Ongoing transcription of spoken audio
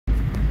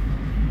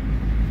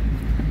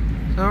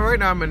So right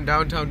now I'm in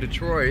downtown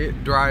Detroit,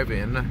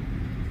 driving. I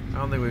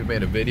don't think we've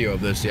made a video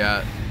of this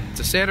yet. It's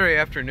a Saturday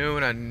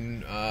afternoon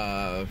on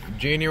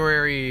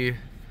January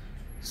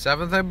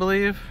 7th, I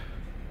believe.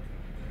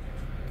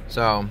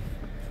 So,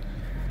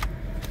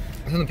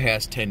 in the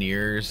past 10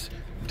 years,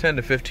 10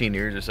 to 15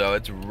 years or so,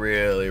 it's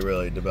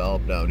really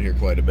developed down here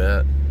quite a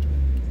bit.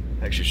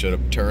 Actually should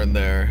have turned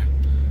there.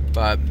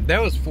 But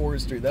that was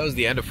 4th Street. That was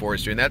the end of 4th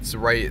Street. And that's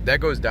right,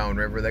 that goes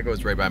downriver. That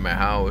goes right by my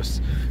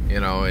house, you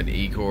know, in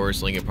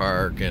Ecorse, Lincoln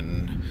Park,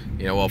 and,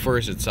 you know, well,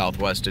 first it's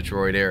Southwest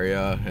Detroit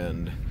area,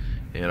 and,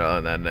 you know,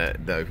 and then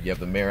you have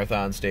the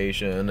Marathon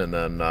Station, and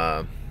then,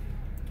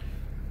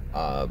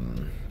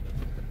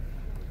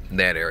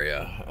 that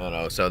area, I don't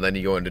know. So then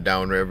you go into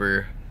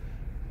downriver,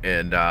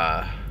 and,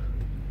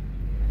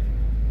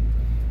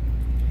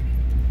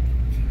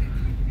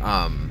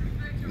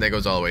 that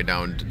goes all the way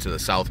down to the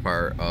south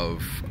part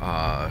of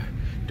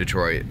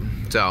Detroit.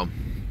 So,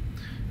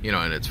 you know,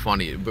 and it's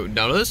funny. But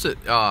now this,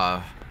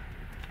 I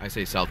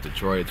say South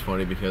Detroit. It's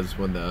funny because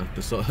when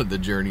the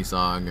Journey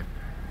song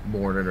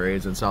 "Born and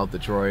Raised in South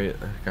Detroit"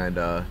 kind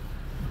of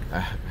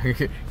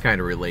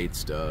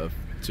relates to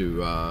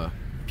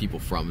people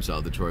from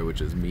South Detroit,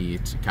 which is me,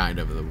 kind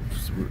of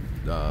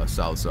the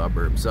south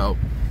suburb. So,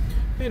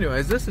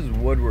 anyways, this is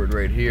Woodward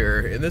right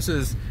here, and this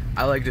is,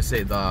 I like to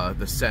say,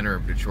 the center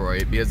of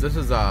Detroit, because this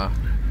is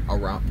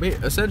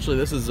essentially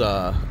this is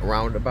a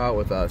roundabout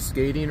with a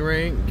skating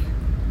rink,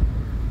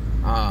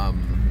 yeah,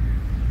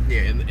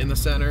 in the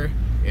center.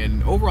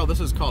 And overall, this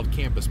is called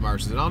Campus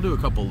Marshes, and I'll do a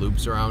couple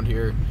loops around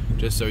here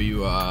just so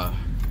you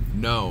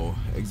know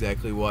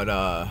exactly what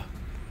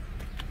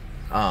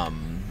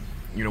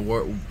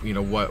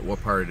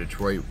what part of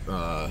Detroit,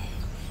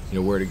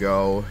 where to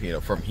go,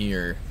 from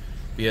here.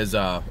 Because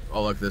oh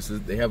look,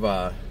 they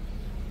have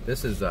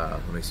this is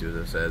let me see what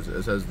this says.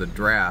 It says the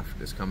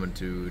draft is coming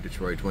to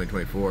Detroit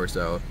 2024.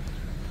 So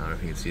I don't know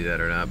if you can see that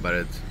or not, but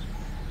it's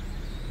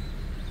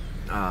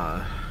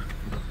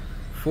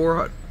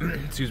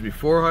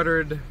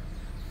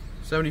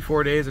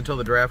 474 days until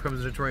the draft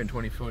comes to Detroit in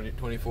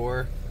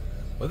 2024.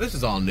 Well, this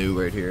is all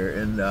new right here,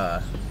 and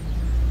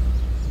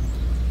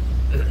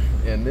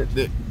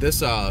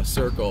this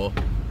circle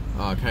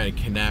kind of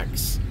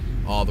connects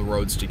all the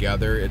roads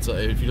together. It's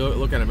if you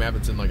look at a map,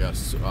 it's in like a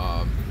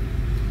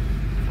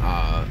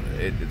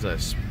it's a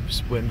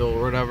spindle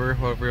or whatever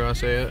you want to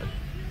say it,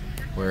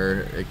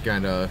 where it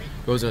kind of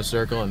goes in a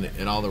circle,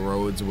 and all the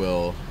roads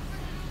will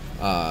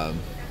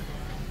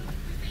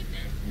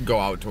go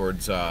out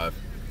towards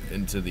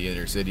into the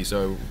inner city.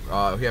 So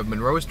we have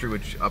Monroe Street,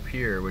 which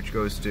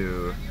goes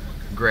to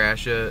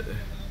Gratiot.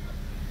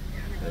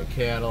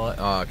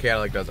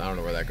 Cadillac does, I don't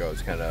know where that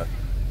goes, kind of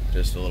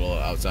just a little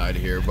outside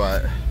of here,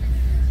 but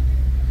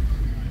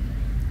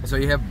so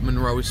you have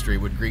Monroe Street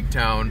with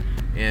Greektown,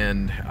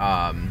 and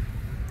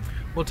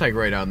we'll take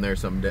right down there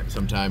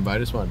sometime, but I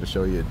just wanted to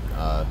show you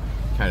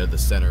kind of the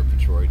center of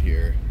Detroit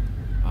here.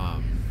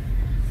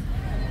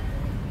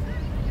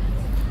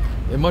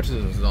 And much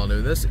of this is all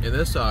new. This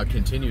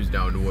continues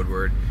down to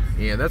Woodward,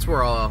 and that's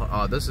where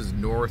all this is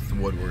North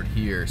Woodward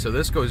here. So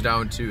this goes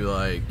down to,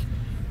 like,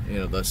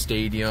 the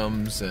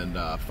stadiums and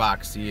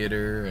Fox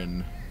Theater,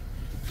 and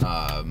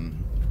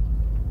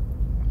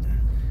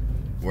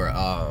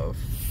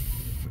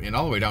and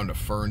all the way down to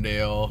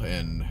Ferndale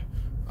and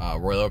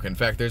Royal Oak. In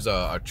fact, there's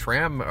a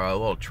tram, a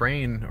little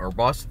train or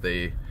bus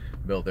they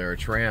built there, a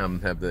tram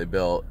they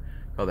built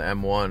called the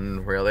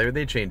M1 rail.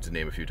 They changed the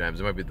name a few times.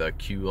 It might be the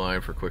Q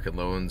line for Quicken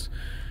Loans.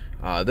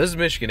 This is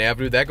Michigan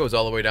Avenue. That goes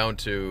all the way down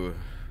to,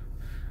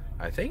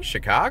 I think,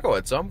 Chicago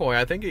at some point.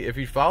 I think if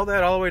you follow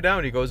that all the way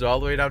down, it goes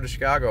all the way down to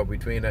Chicago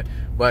between it.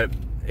 But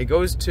it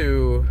goes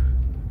down,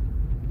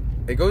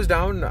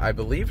 I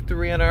believe,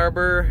 through Ann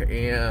Arbor,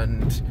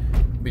 and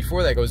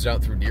before that goes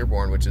down through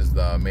Dearborn, which is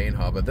the main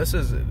hub. But this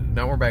is,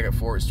 now we're back at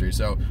 4th Street.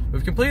 So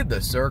we've completed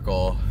this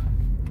circle.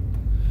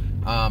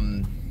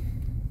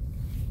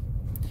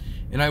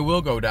 And I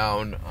will go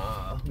down,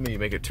 let me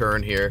make a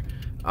turn here.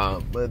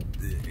 But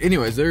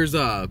anyways, there's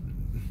over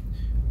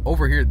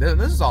here,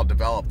 this is all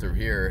developed through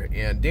here,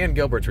 and Dan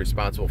Gilbert's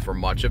responsible for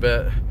much of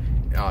it,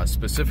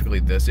 specifically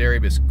this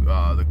area, because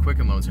the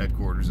Quicken Loans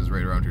headquarters is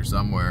right around here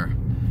somewhere.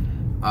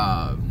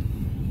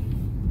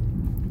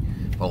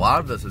 A lot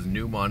of this is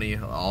new money,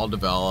 all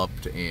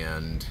developed,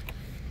 and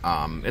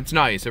it's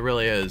nice. It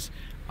really is.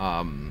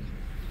 Going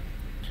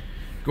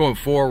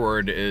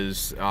forward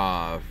is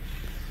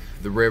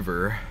the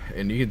river,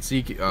 and you can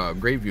see a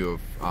great view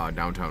of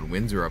downtown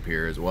Windsor up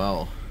here as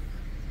well,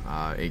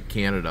 in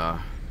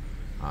Canada.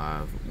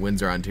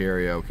 Windsor,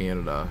 Ontario,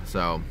 Canada.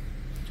 So,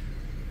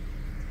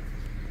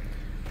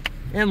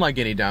 and like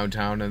any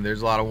downtown, and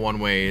there's a lot of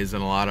one-ways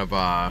and a lot of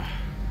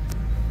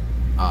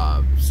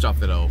stuff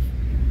that'll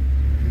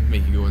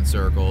make you go in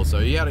circles. So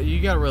you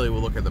gotta really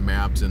look at the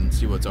maps and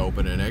see what's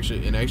open, and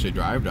actually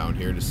drive down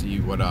here to see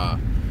what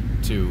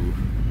to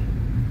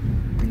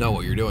know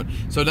what you're doing.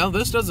 So now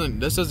this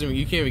doesn't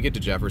you can't even get to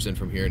Jefferson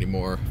from here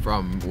anymore,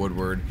 from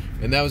Woodward,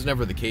 and that was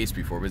never the case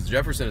before, because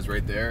Jefferson is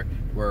right there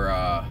where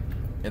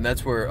and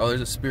that's where, oh,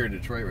 there's a Spirit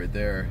of Detroit right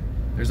there.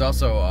 There's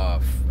also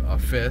a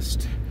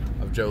fist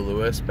of Joe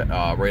Louis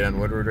right on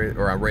Woodward,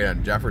 or right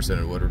on Jefferson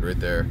and Woodward right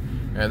there,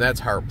 and that's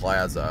Hart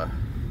Plaza.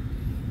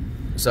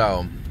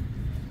 So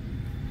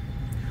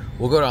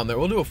we'll go down there.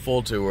 We'll do a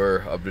full tour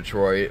of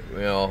Detroit, you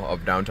know,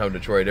 of downtown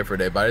Detroit a different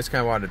day. But I just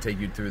kind of wanted to take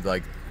you through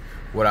like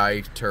what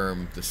I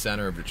term the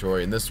center of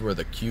Detroit, and this is where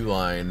the Q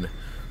line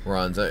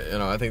runs. You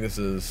know, I think this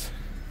is,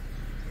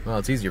 well,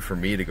 it's easier for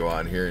me to go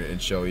on here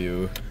and show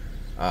you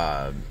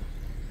kind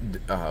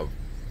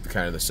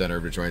of the center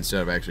of Detroit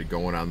instead of actually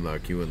going on the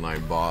Q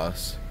line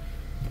bus,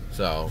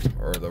 so,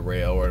 or the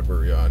rail,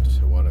 whatever you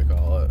want to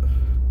call it.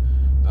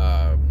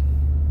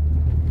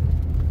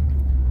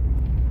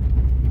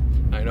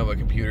 I know my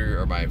computer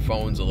or my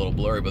phone's a little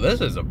blurry, but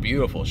this is a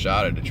beautiful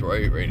shot of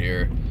Detroit right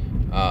here.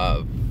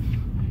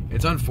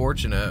 It's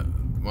unfortunate.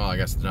 Well, I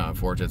guess it's not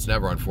unfortunate. It's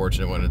never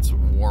unfortunate when it's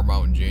warm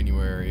out in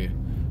January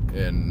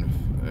in,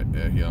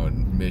 you know,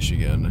 in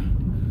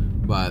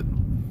Michigan. But,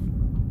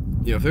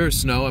 you know, if there's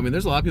snow, I mean,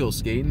 there's a lot of people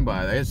skating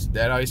by.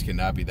 That ice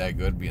cannot be that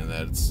good, being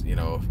that it's, you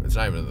know, it's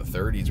not even in the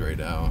 30s right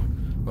now.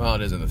 Well,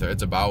 it is in the 30s.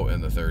 It's about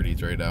in the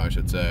 30s right now, I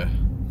should say.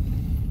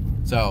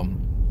 So,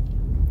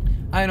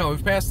 I know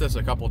we've passed this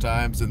a couple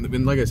times,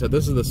 and like I said,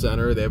 this is the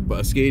center. They have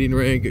a skating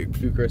rink, a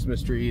few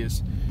Christmas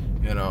trees,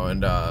 you know,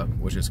 and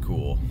which is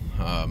cool.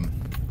 I'm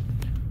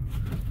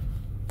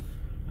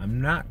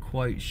not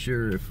quite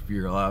sure if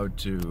you're allowed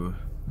to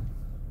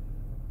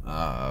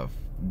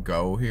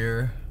go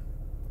here.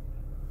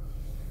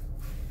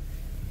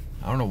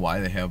 I don't know why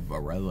they have a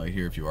red light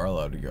here if you are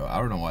allowed to go. I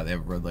don't know why they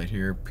have a red light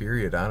here,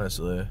 period,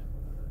 honestly.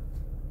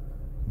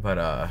 But,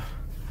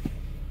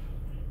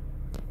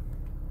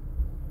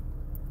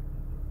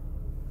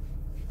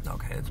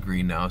 okay, it's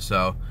green now,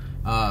 so,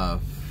 I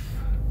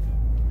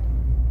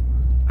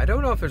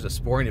don't know if there's a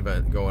sporting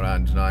event going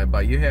on tonight,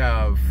 but you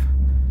have,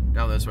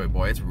 down this way,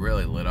 boy, it's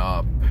really lit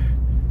up.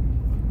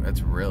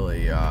 It's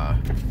really, I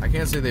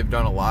can't say they've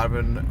done a lot of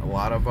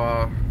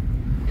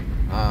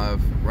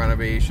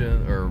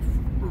renovation or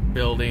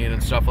building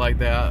and stuff like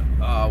that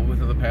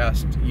within the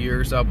past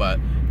year or so, but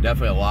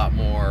definitely a lot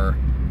more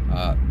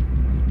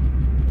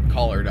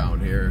color down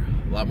here,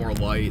 a lot more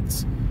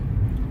lights.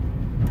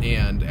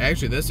 And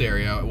actually this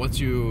area, once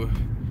you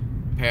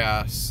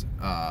pass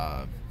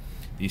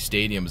these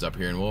stadiums up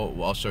here, and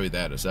I'll show you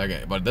that in a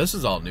second, but this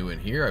is all new in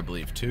here, I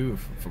believe, too,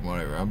 from what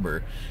I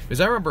remember. Because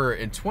I remember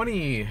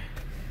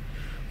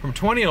from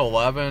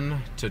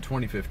 2011 to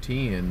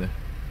 2015,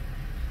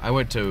 I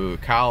went to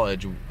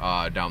college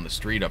down the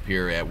street up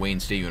here at Wayne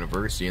State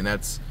University, and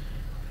that's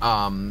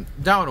down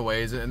a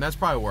ways, and that's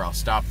probably where I'll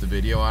stop the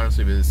video,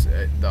 honestly, because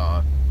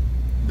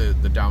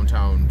the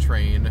downtown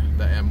train,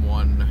 the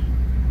M1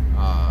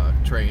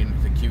 train,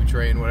 the Q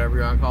train, whatever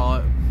you want to call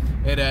it,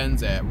 it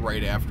ends at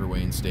right after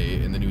Wayne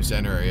State in the new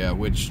center area,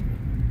 which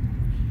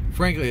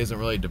frankly isn't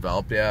really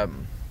developed yet.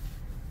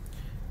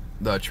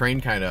 The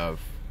train kind of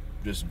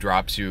just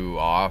drops you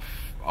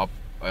off up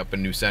a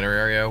new center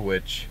area,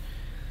 which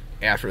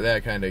after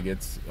that kind of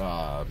gets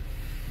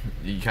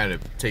kind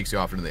of takes you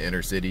off into the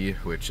inner city,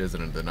 which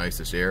isn't the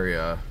nicest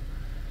area.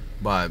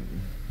 But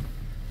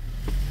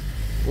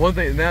one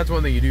thing, and that's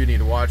one thing you do need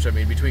to watch. I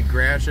mean, between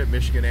Gratiot,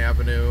 Michigan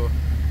Avenue,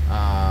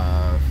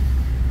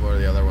 what are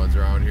the other ones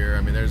around here?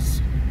 I mean, there's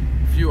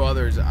a few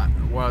others.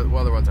 One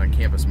other ones on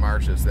Campus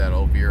Martius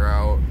that'll veer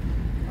out.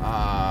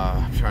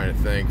 I'm trying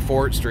to think.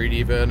 Fort Street,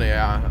 even,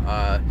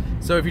 yeah.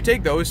 So if you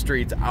take those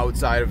streets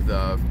outside of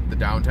the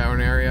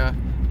downtown area,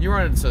 you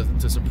run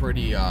into some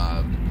pretty.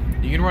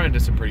 You can run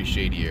into some pretty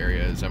shady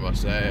areas, I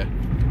must say.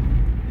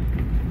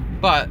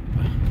 But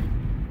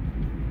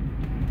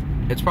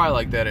it's probably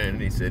like that in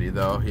any city,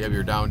 though. You have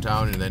your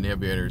downtown, and then you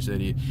have your inner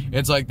city.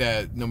 It's like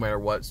that no matter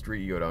what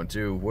street you go down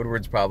to.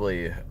 Woodward's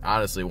probably,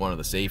 honestly, one of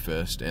the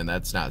safest, and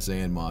that's not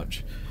saying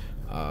much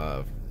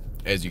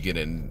as you get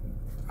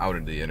out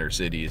into the inner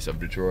cities of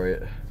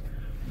Detroit.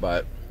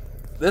 But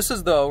this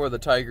is, though, where the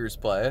Tigers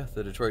play,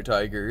 the Detroit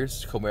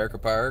Tigers,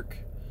 Comerica Park.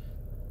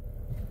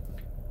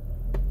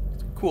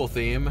 Cool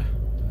theme.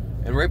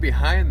 And right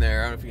behind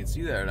there, I don't know if you can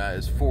see that or not,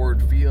 is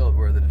Ford Field,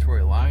 where the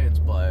Detroit Lions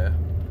play.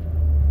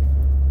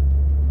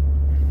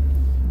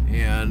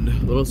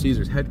 And Little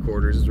Caesars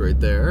headquarters is right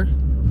there.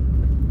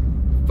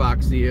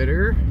 Fox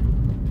Theater.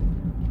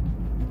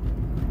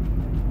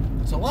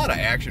 There's a lot of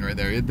action right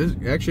there. This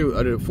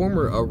actually, a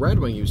former Red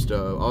Wing used to.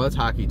 Oh, that's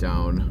Hockey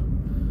Town.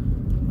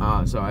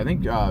 So I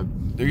think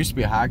there used to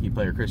be a hockey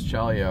player, Chris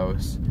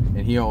Chelios,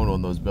 and he owned one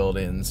of those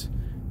buildings,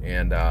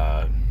 and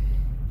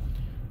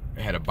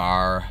had a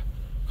bar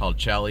called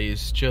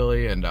Chelly's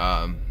Chili, and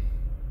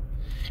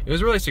it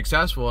was really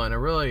successful, and it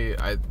really,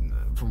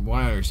 from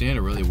what I understand,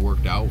 it really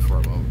worked out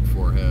for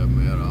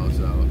him, you know.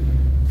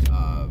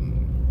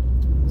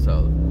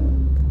 So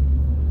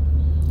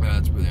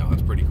that's, you know,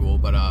 that's pretty cool.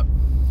 But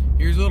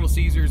here's Little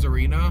Caesars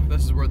Arena.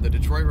 This is where the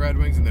Detroit Red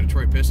Wings and the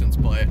Detroit Pistons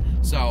play.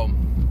 So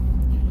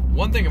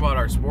one thing about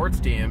our sports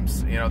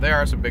teams, you know, there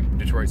are some big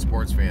Detroit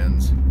sports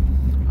fans.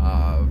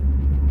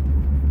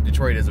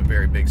 Detroit is a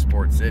very big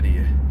sports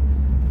city.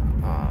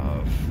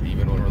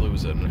 even when we're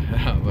losing.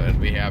 But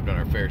we have done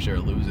our fair share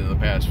of losing in the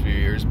past few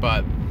years.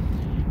 But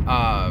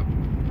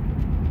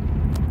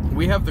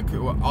we have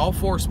all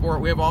four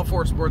sports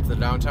in the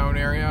downtown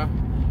area,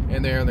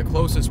 and they're in the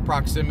closest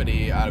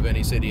proximity out of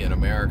any city in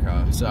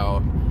America.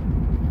 So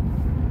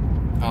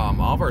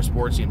all of our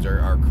sports teams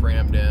are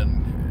crammed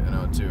in,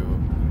 to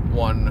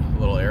one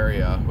little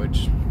area,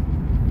 which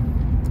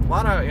a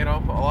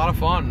lot of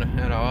fun.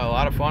 A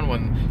lot of fun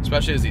when,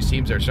 especially as these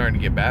teams are starting to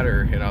get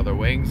better. The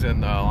Wings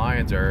and the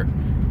Lions are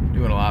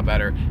doing a lot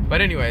better. But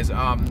anyways,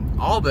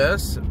 all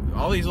these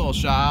little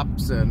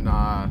shops and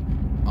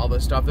all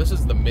this stuff. This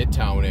is the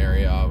Midtown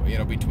area.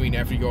 Between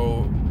after you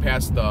go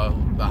past the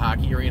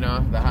hockey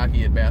arena, the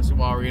hockey and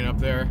basketball arena up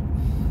there.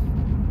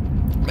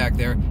 Back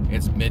there,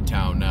 it's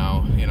Midtown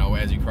now,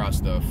 as you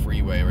cross the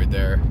freeway right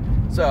there.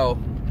 So,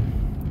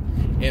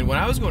 and when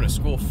I was going to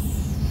school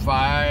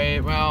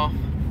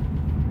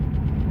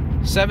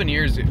 7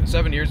 years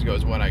ago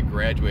is when I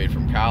graduated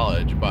from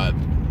college, but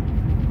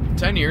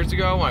 10 years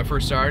ago when I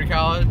first started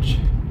college,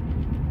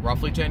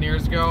 roughly 10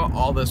 years ago,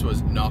 all this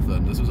was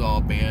nothing. This was all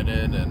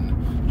abandoned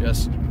and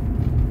just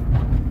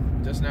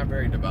not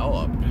very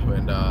developed.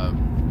 And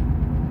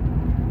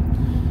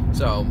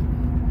so,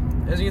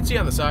 as you can see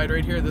on the side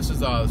right here, this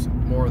is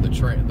more of the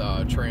tram,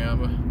 the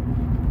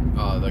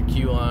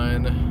Q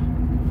line.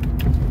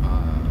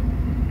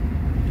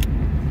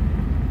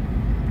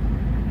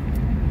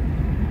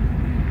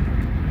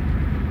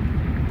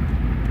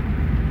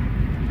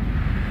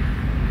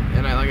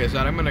 And like I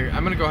said, I'm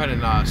gonna go ahead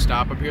and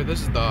stop up here.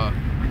 This is the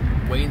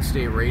Wayne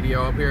State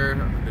Radio up here,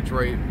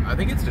 Detroit. I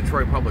think it's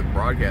Detroit Public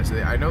Broadcast.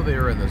 I know they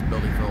were in this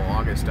building for the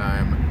longest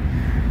time,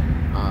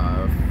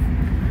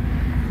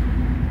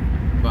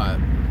 but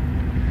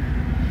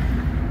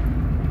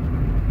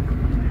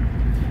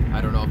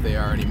I don't know if they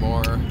are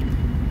anymore.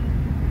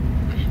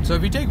 So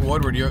if you take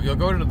Woodward, you'll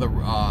go to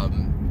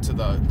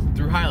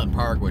through Highland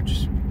Park,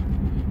 which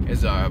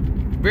is a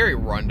very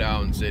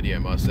rundown city, I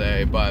must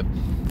say. But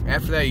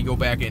after that, you go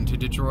back into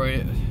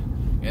Detroit,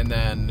 and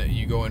then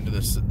you go into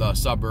the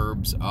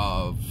suburbs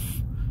of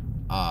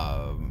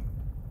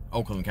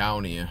Oakland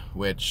County,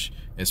 which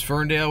is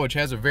Ferndale, which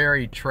has a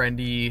very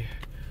trendy,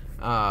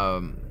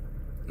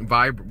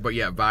 vibrant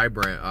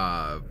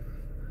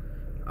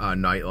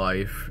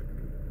nightlife.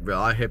 A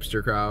lot of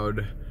hipster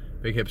crowd,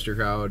 big hipster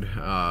crowd,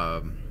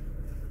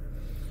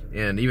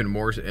 and even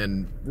more.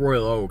 And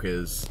Royal Oak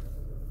is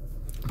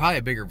probably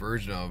a bigger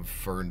version of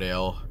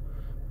Ferndale.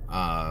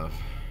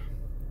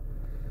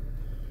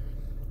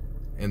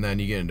 And then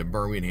you get into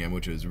Birmingham,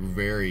 which is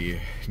very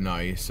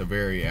nice, a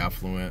very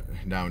affluent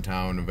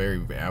downtown, a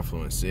very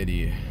affluent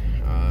city.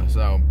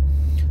 So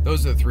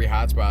those are the three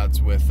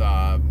hotspots with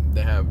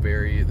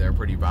they're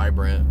pretty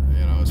vibrant,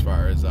 as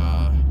far as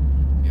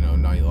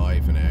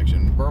nightlife and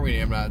action.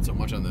 Birmingham, not so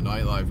much on the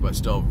nightlife, but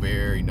still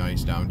very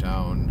nice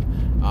downtown.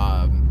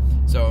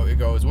 So it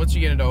goes, once you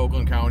get into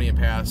Oakland County and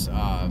pass,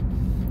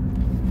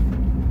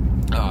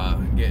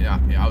 get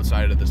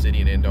outside of the city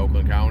and into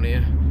Oakland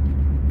County,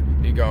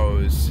 it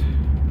goes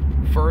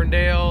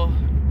Ferndale,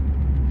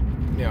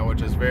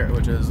 which is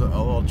a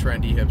little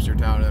trendy hipster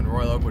town, and then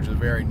Royal Oak, which is a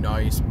very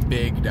nice,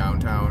 big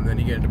downtown. And then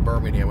you get into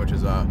Birmingham, which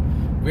is a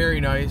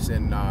very nice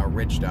and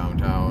rich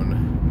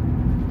downtown.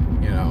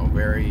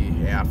 Very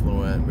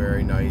affluent,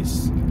 very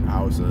nice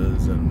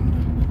houses,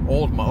 and a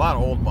lot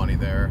of old money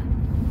there.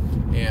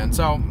 And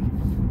so,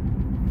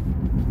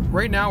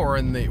 right now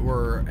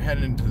we're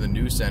heading into the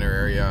News Center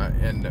area,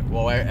 and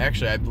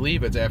actually I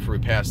believe it's after we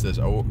pass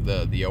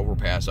the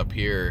overpass up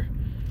here.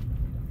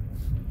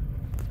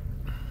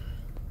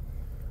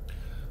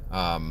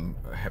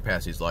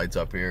 Past these lights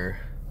up here.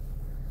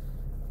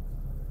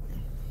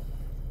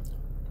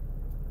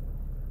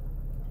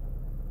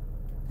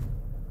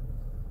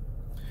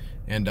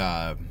 And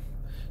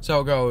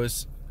so it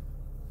goes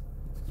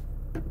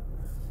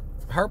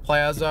Hart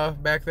Plaza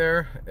back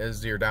there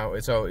is your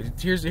down. So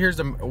here's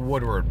the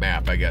Woodward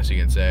map, I guess you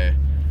can say.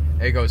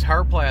 It goes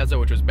Hart Plaza,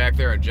 which was back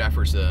there at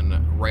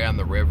Jefferson, right on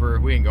the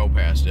river. We can go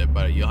past it,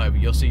 but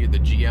you'll see the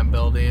GM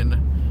building,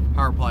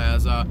 Hart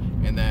Plaza,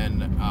 and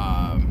then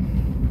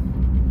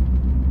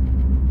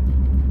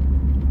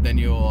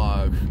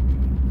you'll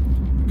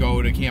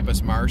go to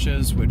Campus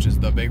Marshes, which is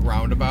the big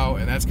roundabout,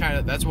 and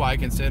that's why I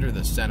consider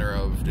the center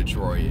of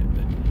Detroit.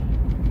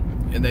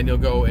 And then you'll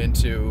go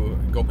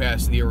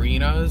past the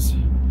arenas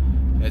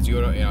as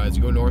you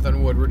go north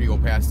on Woodward. You go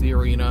past the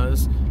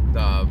arenas,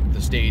 the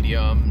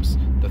stadiums,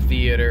 the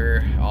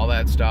theater, all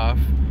that stuff.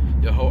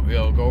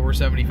 You'll go over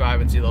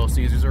 75 and see Little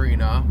Caesars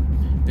Arena.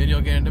 Then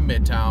you'll get into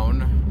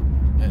Midtown,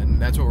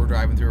 and that's what we're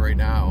driving through right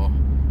now.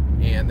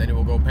 And then it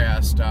will go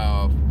past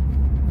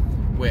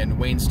when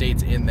Wayne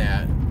State's in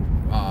that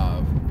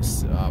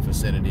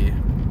vicinity.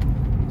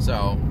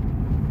 So,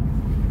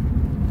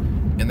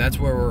 and that's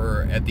where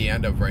we're at the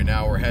end of right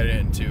now. We're headed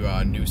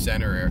into New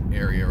Center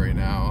area right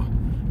now,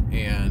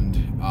 and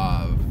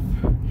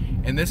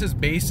this is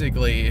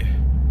basically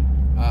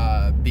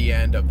the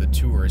end of the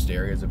tourist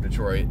areas of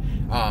Detroit.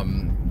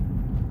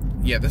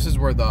 yeah, this is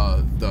where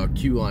the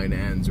queue line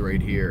ends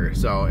right here.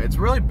 So it's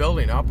really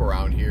building up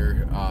around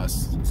here.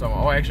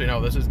 Oh, actually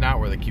no, this is not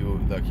where the queue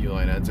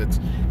line ends.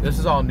 This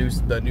is all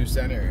the new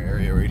center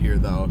area right here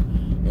though.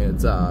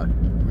 It's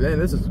man,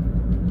 this is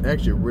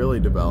actually really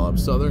developed.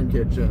 Southern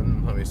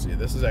kitchen. Let me see.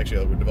 This is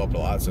actually developed a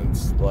lot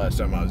since the last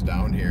time I was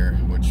down here,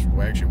 which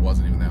actually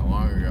wasn't even that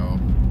long ago.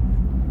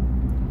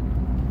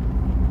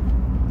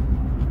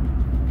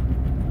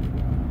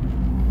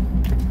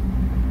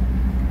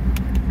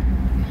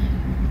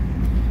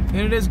 And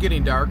it is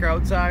getting dark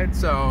outside,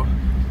 so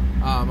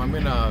I'm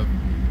gonna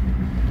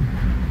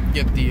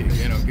get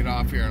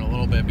off here in a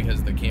little bit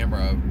because the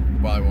camera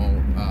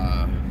probably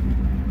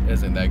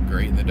isn't that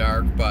great in the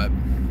dark. But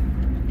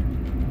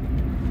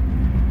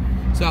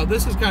so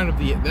this is kind of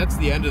that's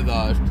the end of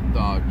the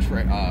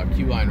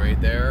queue line right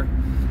there,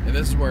 and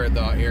this is where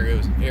the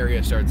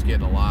area starts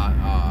getting a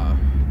lot.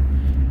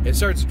 It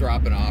starts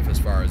dropping off as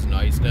far as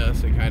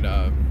niceness. It kind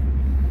of,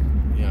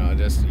 you know,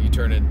 just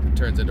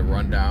turns into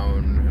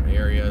rundown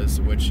areas,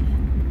 which,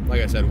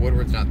 like I said,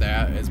 Woodward's not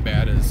that as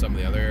bad as some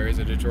of the other areas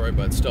of Detroit,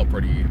 but it's still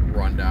pretty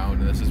rundown.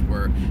 And this is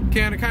where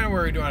kind of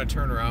where you want to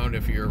turn around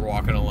if you're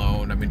walking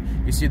alone. I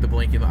mean, you see the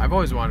blinking. I've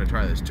always wanted to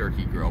try this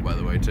turkey grill, by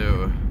the way,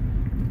 too.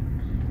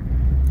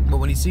 But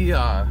when you see,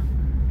 yeah,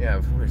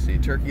 let me see,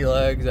 turkey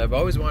legs. I've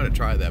always wanted to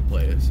try that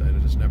place. I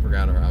just never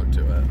got around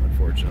to it,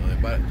 unfortunately.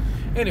 But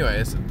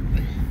anyways,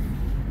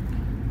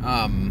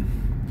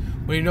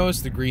 when you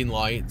notice the green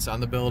lights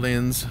on the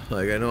buildings,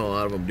 like I know a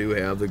lot of them do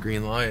have the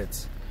green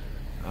lights.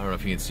 I don't know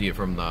if you can see it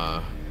from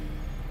the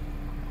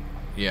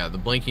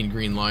blinking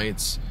green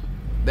lights.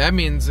 That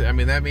means, that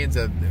means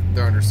that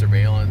they're under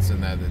surveillance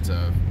and that it's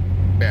a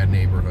bad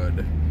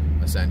neighborhood,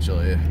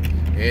 essentially.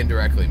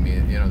 Indirectly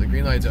mean, the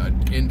green lights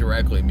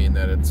indirectly mean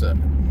that it's a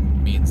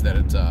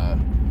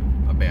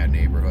bad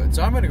neighborhood.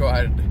 So I'm gonna go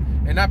ahead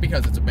and not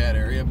because it's a bad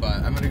area,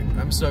 but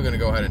I'm still gonna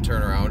go ahead and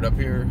turn around up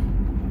here.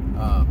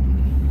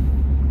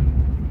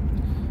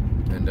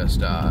 And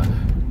just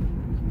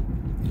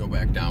go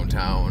back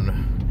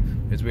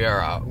downtown, because we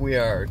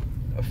are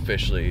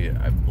officially,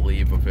 I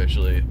believe,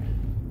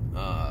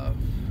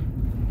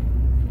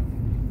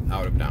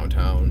 out of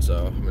downtown.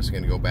 So I'm just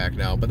gonna go back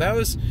now. But that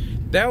was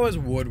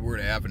Woodward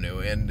Avenue,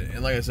 and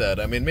like I said,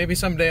 I mean, maybe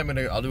someday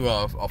I'll do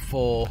a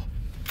full,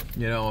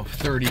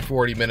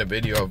 30-40 minute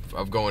video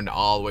of going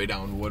all the way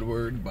down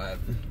Woodward, but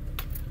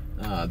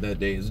that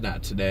day is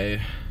not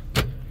today.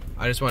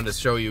 I just wanted to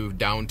show you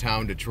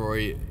downtown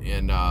Detroit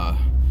and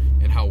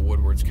how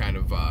Woodward's kind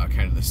of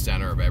the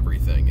center of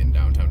everything in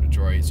downtown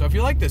Detroit. So if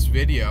you like this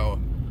video,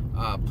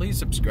 please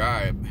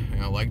subscribe.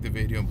 Like the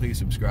video and please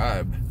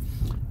subscribe.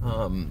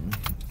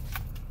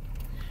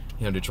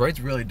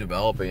 Detroit's really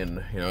developing,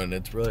 and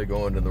it's really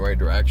going in the right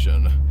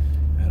direction.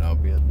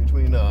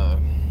 Between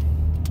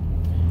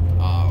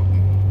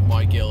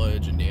Mike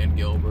Illich and Dan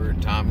Gilbert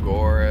and Tom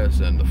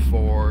Goris and the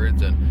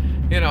Fords and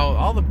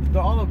all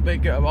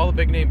the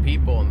big name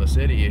people in the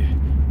city.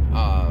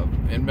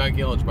 And Mike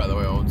Illich, by the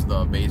way, owns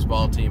the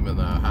baseball team and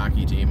the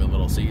hockey team in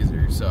Little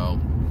Caesar. So,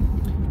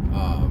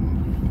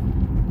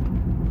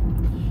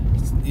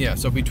 yeah.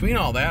 So between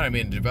all that, I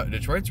mean,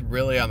 Detroit's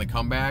really on the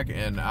comeback.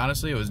 And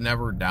honestly, it was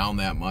never down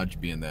that much,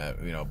 being that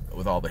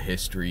with all the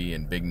history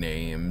and big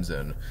names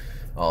and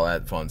all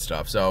that fun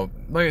stuff. So,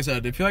 like I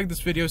said, if you like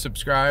this video,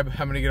 subscribe.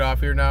 I'm gonna get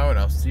off here now, and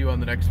I'll see you on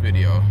the next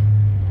video.